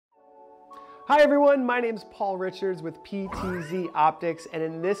Hi everyone, my name is Paul Richards with PTZOptics, and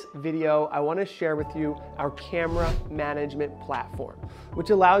in this video I want to share with you our camera management platform,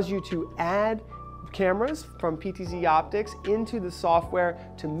 which allows you to add cameras from PTZOptics into the software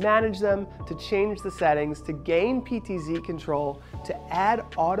to manage them, to change the settings, to gain PTZ control, to add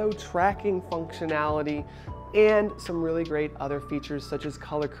auto tracking functionality, and some really great other features such as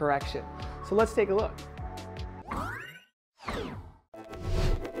color correction. So let's take a look.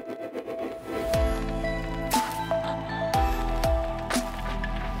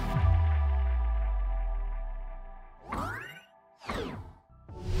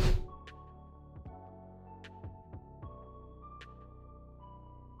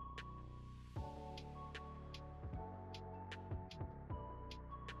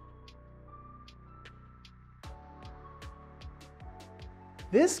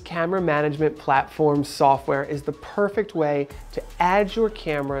 This camera management platform software is the perfect way to add your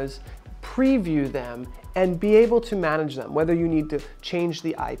cameras, preview them, and be able to manage them, whether you need to change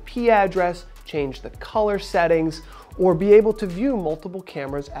the IP address, change the color settings, or be able to view multiple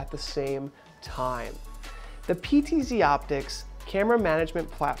cameras at the same time. The PTZOptics Camera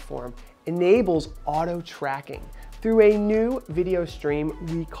Management Platform enables auto tracking through a new video stream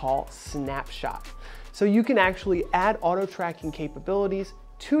we call Snapshot. So you can actually add auto tracking capabilities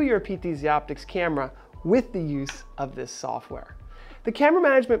to your PTZOptics camera with the use of this software. The camera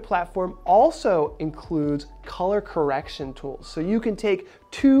management platform also includes color correction tools. So you can take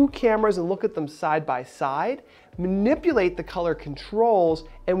two cameras and look at them side by side, manipulate the color controls,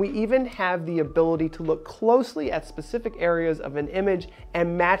 and we even have the ability to look closely at specific areas of an image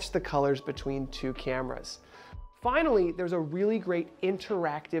and match the colors between two cameras. Finally, there's a really great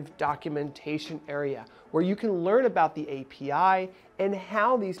interactive documentation area where you can learn about the API and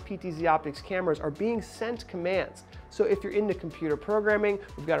how these PTZOptics cameras are being sent commands. So if you're into computer programming,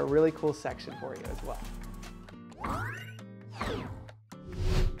 we've got a really cool section for you as well.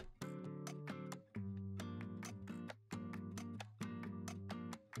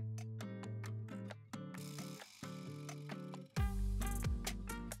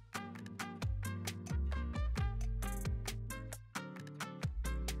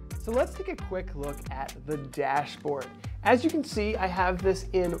 So let's take a quick look at the dashboard. As you can see, I have this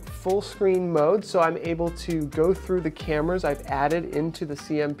in full screen mode, so I'm able to go through the cameras I've added into the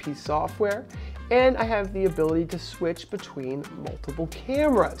CMP software, and I have the ability to switch between multiple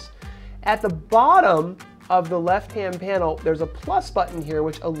cameras. At the bottom of the left-hand panel, there's a plus button here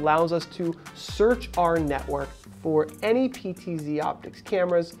which allows us to search our network for any PTZOptics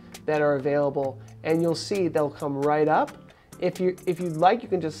cameras that are available, and you'll see they'll come right up. If you'd like, you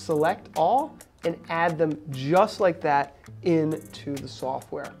can just select all and add them just like that into the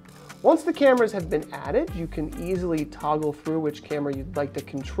software. Once the cameras have been added, you can easily toggle through which camera you'd like to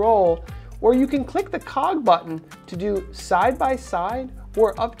control, or you can click the cog button to do side by side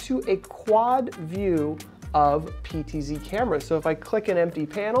or up to a quad view of PTZ cameras. So if I click an empty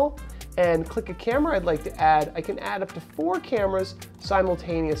panel and click a camera I'd like to add, I can add up to 4 cameras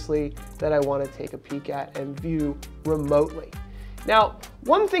simultaneously that I want to take a peek at and view remotely. Now,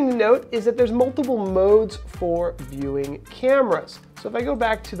 one thing to note is that there's multiple modes for viewing cameras. So if I go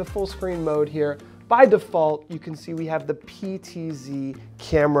back to the full screen mode here, by default, you can see we have the PTZ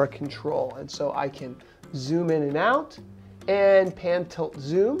camera control. And so I can zoom in and out and pan, tilt,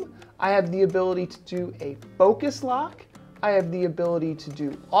 zoom. I have the ability to do a focus lock. I have the ability to do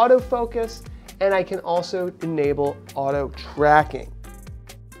autofocus, and I can also enable auto tracking.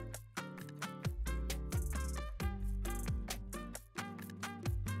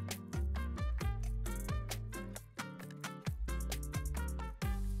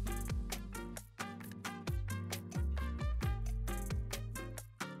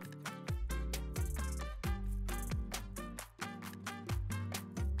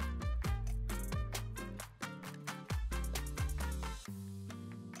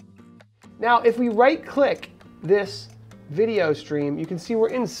 Now, if we right-click this video stream, you can see we're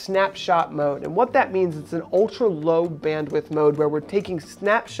in snapshot mode. And what that means, it's an ultra-low bandwidth mode where we're taking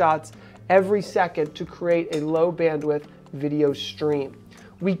snapshots every second to create a low bandwidth video stream.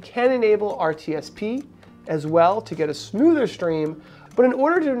 We can enable RTSP as well to get a smoother stream, but in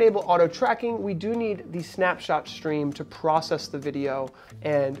order to enable auto tracking, we do need the snapshot stream to process the video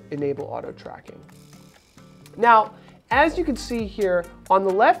and enable auto tracking. Now, as you can see here on the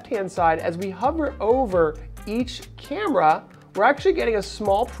left-hand side, as we hover over each camera, we're actually getting a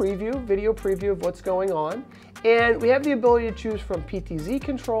small preview, video preview of what's going on. And we have the ability to choose from PTZ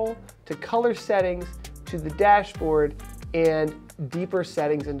control to color settings to the dashboard and deeper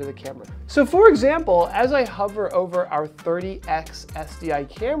settings into the camera. So for example, as I hover over our 30x SDI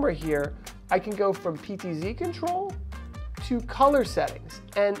camera here, I can go from PTZ control to color settings.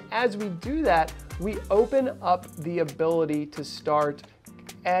 And as we do that, we open up the ability to start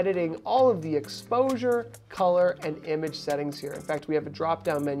editing all of the exposure, color, and image settings here. In fact, we have a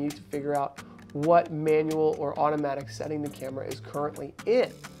drop-down menu to figure out what manual or automatic setting the camera is currently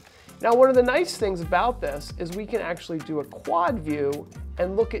in. Now, one of the nice things about this is we can actually do a quad view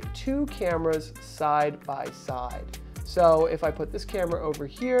and look at two cameras side by side. So if I put this camera over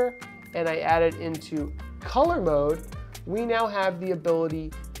here and I add it into color mode, we now have the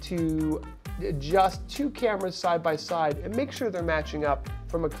ability to adjust two cameras side by side and make sure they're matching up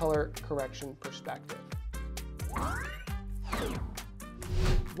from a color correction perspective.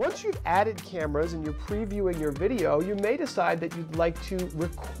 Once you've added cameras and you're previewing your video, you may decide that you'd like to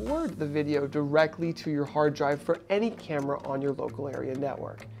record the video directly to your hard drive for any camera on your local area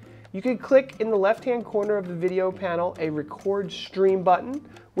network. You can click in the left-hand corner of the video panel a record stream button,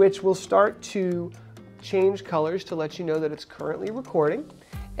 which will start to change colors to let you know that it's currently recording.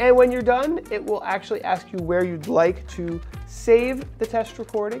 And when you're done, it will actually ask you where you'd like to save the test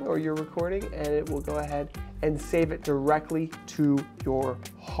recording or your recording, and it will go ahead and save it directly to your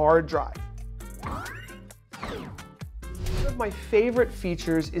hard drive. One of my favorite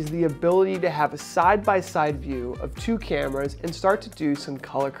features is the ability to have a side-by-side view of two cameras and start to do some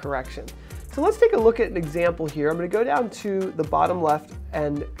color correction. So let's take a look at an example here. I'm going to go down to the bottom left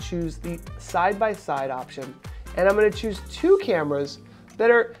and choose the side-by-side option. And I'm going to choose two cameras that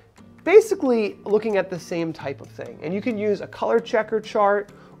are basically looking at the same type of thing. And you can use a color checker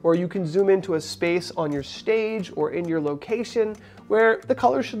chart, or you can zoom into a space on your stage or in your location where the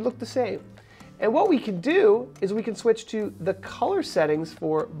colors should look the same. And what we can do is we can switch to the color settings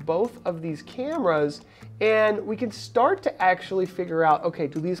for both of these cameras, and we can start to actually figure out, okay,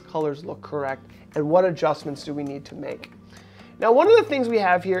 do these colors look correct, and what adjustments do we need to make? Now, one of the things we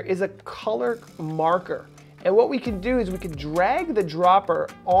have here is a color marker. And what we can do is we can drag the dropper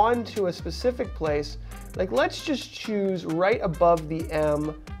onto a specific place. Like, let's just choose right above the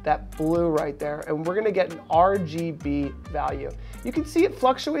M, that blue right there, and we're gonna get an RGB value. You can see it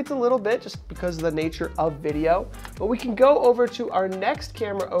fluctuates a little bit just because of the nature of video, but we can go over to our next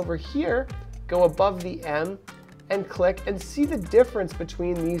camera over here, go above the M, and click and see the difference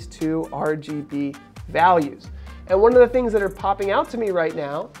between these two RGB values. And one of the things that are popping out to me right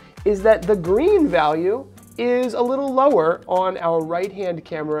now is that the green value is a little lower on our right-hand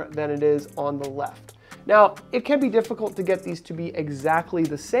camera than it is on the left. Now, it can be difficult to get these to be exactly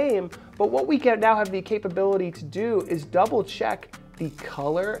the same, but what we can now have the capability to do is double check the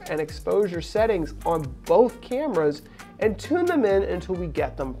color and exposure settings on both cameras and tune them in until we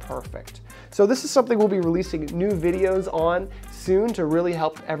get them perfect. So this is something we'll be releasing new videos on soon to really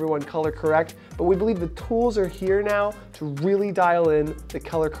help everyone color correct, but we believe the tools are here now to really dial in the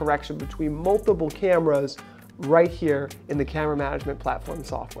color correction between multiple cameras right here in the Camera Management Platform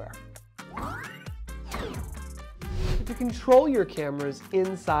software. To control your cameras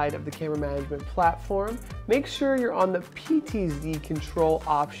inside of the Camera Management Platform, make sure you're on the PTZ control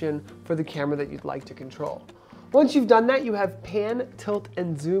option for the camera that you'd like to control. Once you've done that, you have pan, tilt,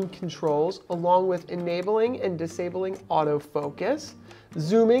 and zoom controls, along with enabling and disabling autofocus,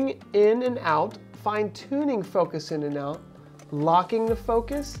 zooming in and out, fine-tuning focus in and out, locking the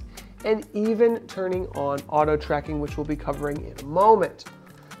focus, and even turning on auto tracking, which we'll be covering in a moment.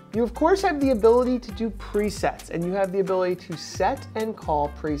 You of course have the ability to do presets, and you have the ability to set and call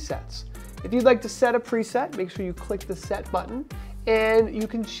presets. If you'd like to set a preset, make sure you click the set button, and you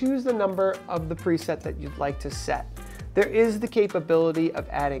can choose the number of the preset that you'd like to set. There is the capability of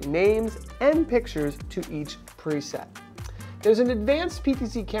adding names and pictures to each preset. There's an advanced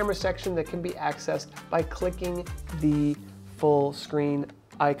PTZ camera section that can be accessed by clicking the full screen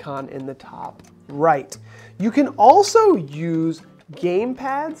icon in the top right. You can also use game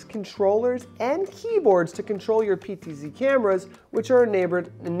pads, controllers, and keyboards to control your PTZ cameras, which are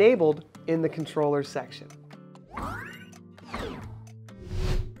enabled in the controller section.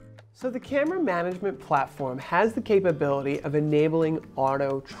 So the Camera Management Platform has the capability of enabling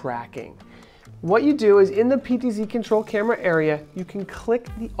auto tracking. What you do is in the PTZ control camera area, you can click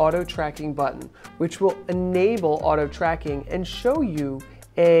the auto tracking button, which will enable auto tracking and show you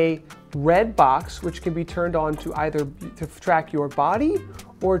a red box, which can be turned on to either to track your body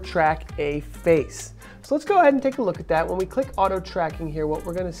or track a face. So let's go ahead and take a look at that. When we click auto tracking here, what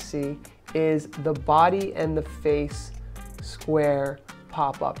we're going to see is the body and the face square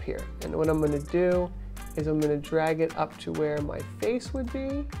pop up here. And what I'm going to do is I'm going to drag it up to where my face would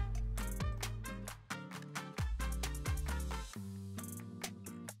be.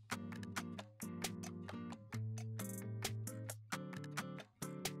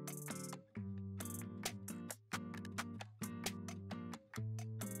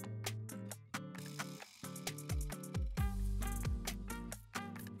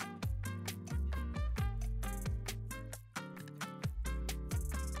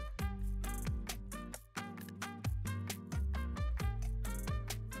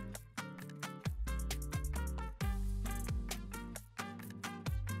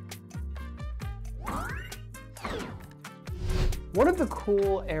 One of the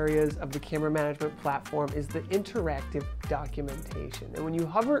cool areas of the camera management platform is the interactive documentation. And when you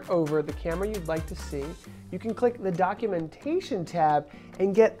hover over the camera you'd like to see, you can click the documentation tab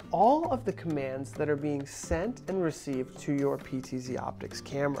and get all of the commands that are being sent and received to your PTZOptics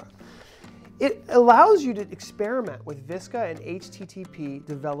camera. It allows you to experiment with VSCA and HTTP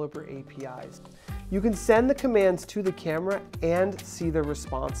developer APIs. You can send the commands to the camera and see the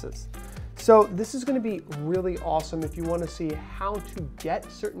responses. So this is going to be really awesome if you want to see how to get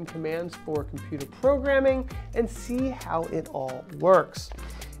certain commands for computer programming and see how it all works.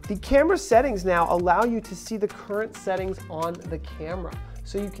 The camera settings now allow you to see the current settings on the camera.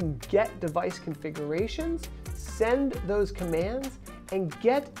 So you can get device configurations, send those commands, and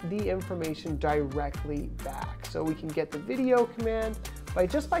get the information directly back. So we can get the video command by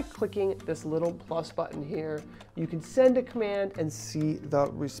clicking this little plus button here. You can send a command and see the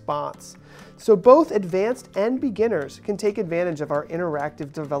response. So both advanced and beginners can take advantage of our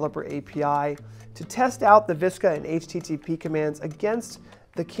interactive developer API to test out the VSCA and HTTP commands against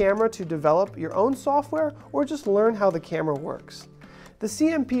the camera to develop your own software or just learn how the camera works. The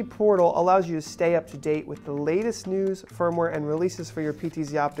CMP portal allows you to stay up to date with the latest news, firmware, and releases for your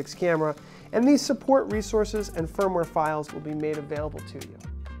PTZOptics camera, and these support resources and firmware files will be made available to you.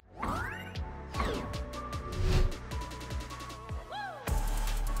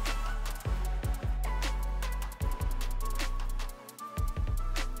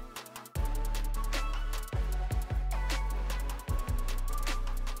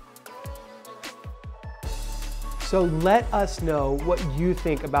 So let us know what you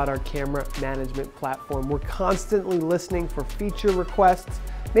think about our camera management platform. We're constantly listening for feature requests.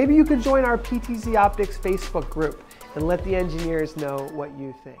 Maybe you could join our PTZOptics Facebook group and let the engineers know what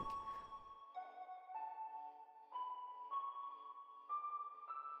you think.